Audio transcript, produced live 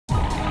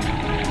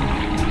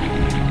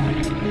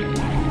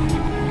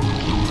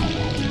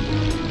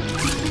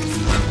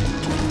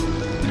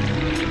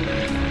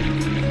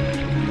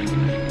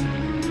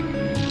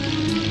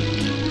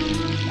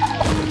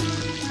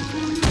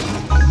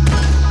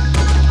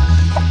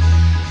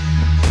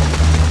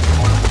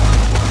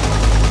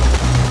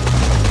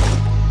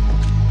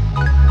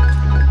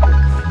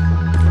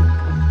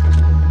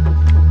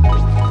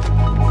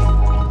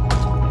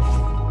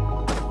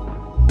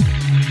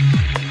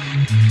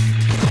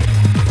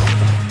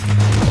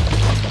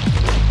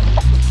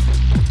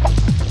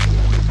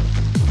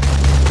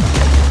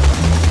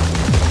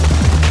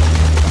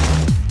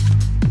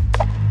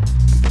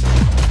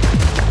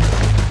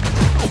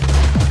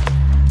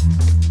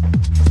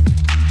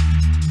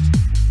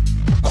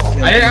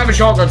I didn't have a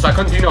shotgun, so I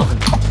couldn't do nothing.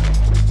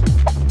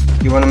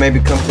 You wanna maybe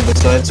come to the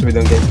side so we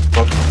don't get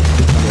fucked?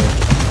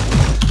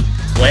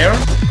 Where?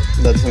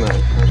 Doesn't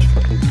matter.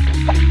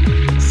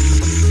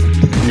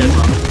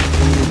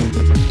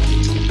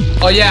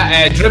 Oh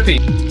yeah, Drippy.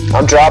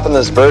 I'm dropping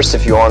this burst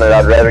if you want it.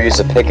 I'd rather use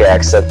a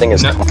pickaxe. That thing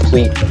is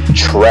complete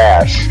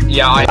trash.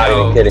 Yeah, I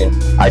know. Not even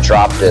kidding. I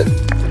dropped it.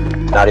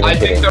 Not even kidding. I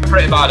think they're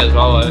pretty bad as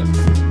well.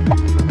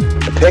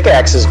 The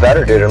pickaxe is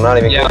better, dude. I'm not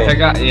even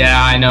kidding.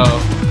 Yeah, I know.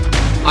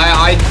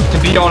 To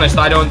be honest,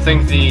 I don't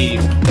think the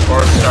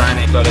bursts are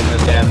any good in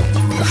this game.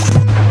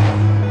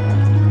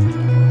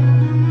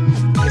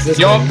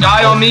 Yo,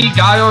 guy on me.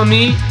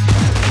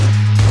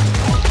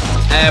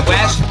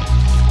 West.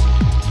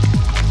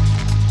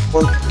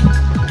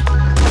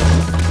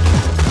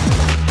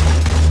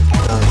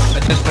 I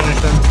just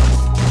finished him.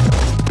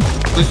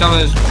 Please tell me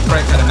this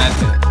Frank had a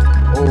medkit.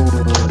 Oh.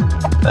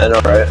 I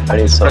know, right? I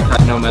need some. Frank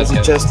had no medkit. Is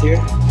it just here?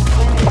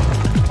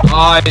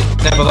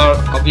 Never thought.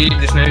 I'll be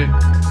just now.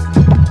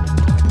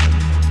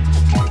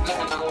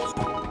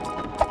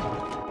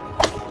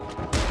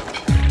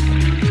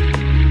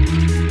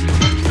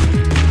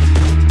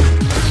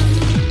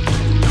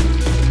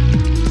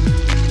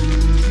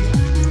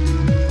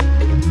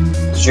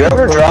 Did you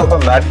ever drop a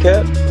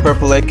medkit?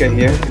 Purple AK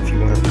here, if you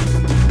want.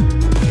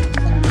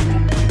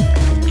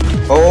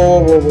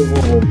 Oh,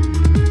 whoa.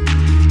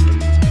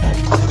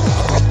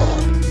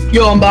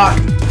 Yo, I'm back.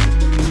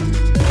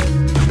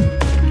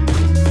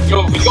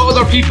 Yo, we got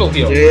other people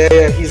here.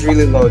 Yeah, he's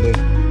really low, dude.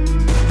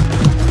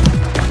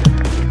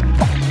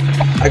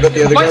 I got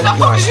the other guy. What the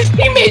fuck is his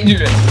teammate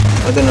doing?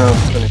 I don't know.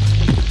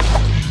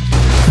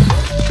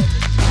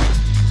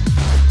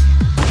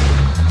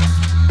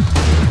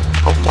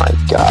 Oh my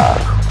god.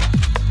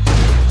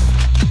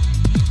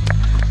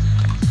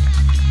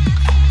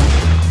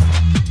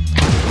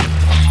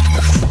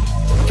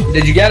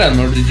 Did you get him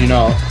or did you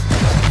not?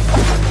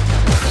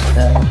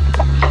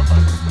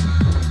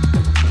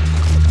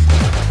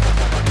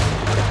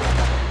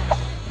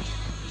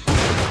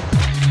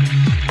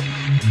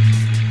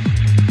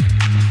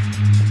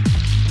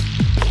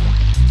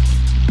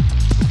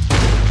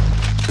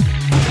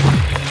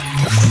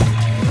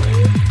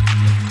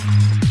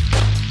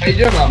 How you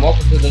doing, man?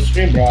 Welcome to the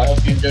stream, bro. I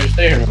hope you enjoy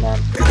staying here, man.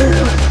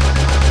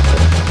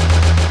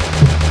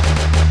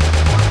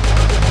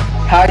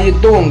 How you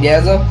doing,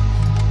 Gaza?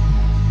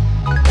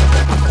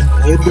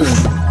 How you doing?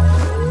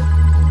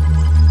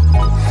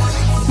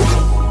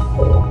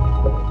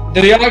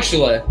 Did he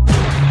actually?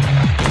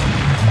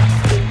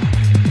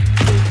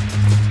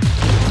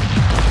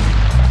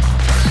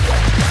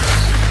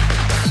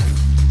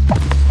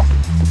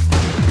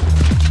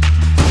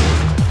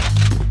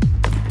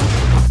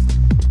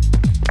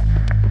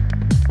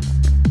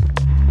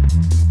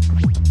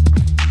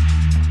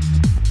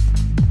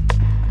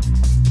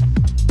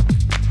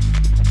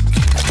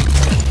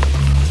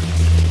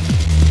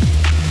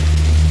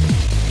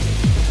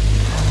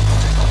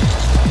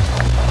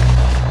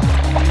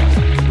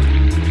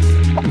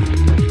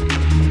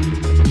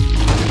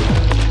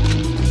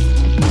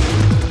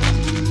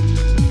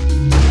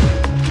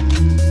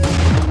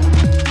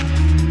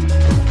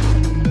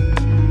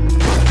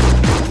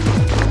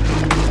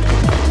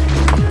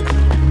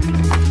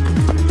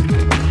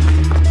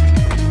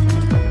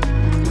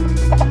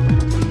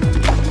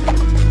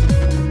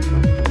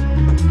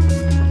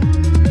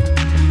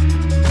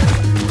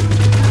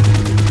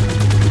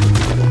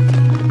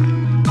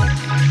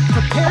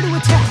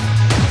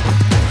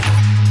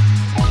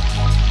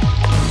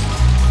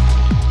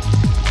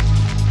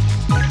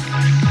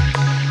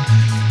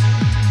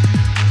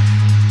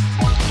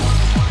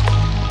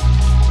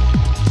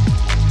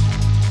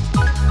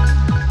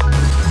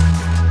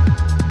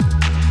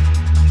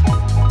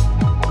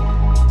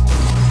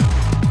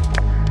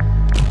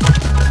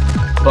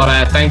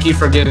 But thank you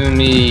for giving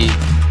me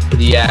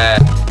the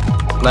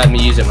letting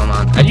me use it, my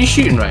man. Are you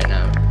shooting right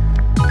now?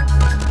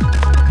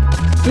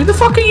 Who the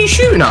fuck are you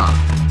shooting at?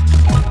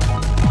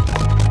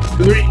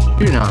 Who are you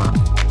shooting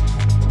at?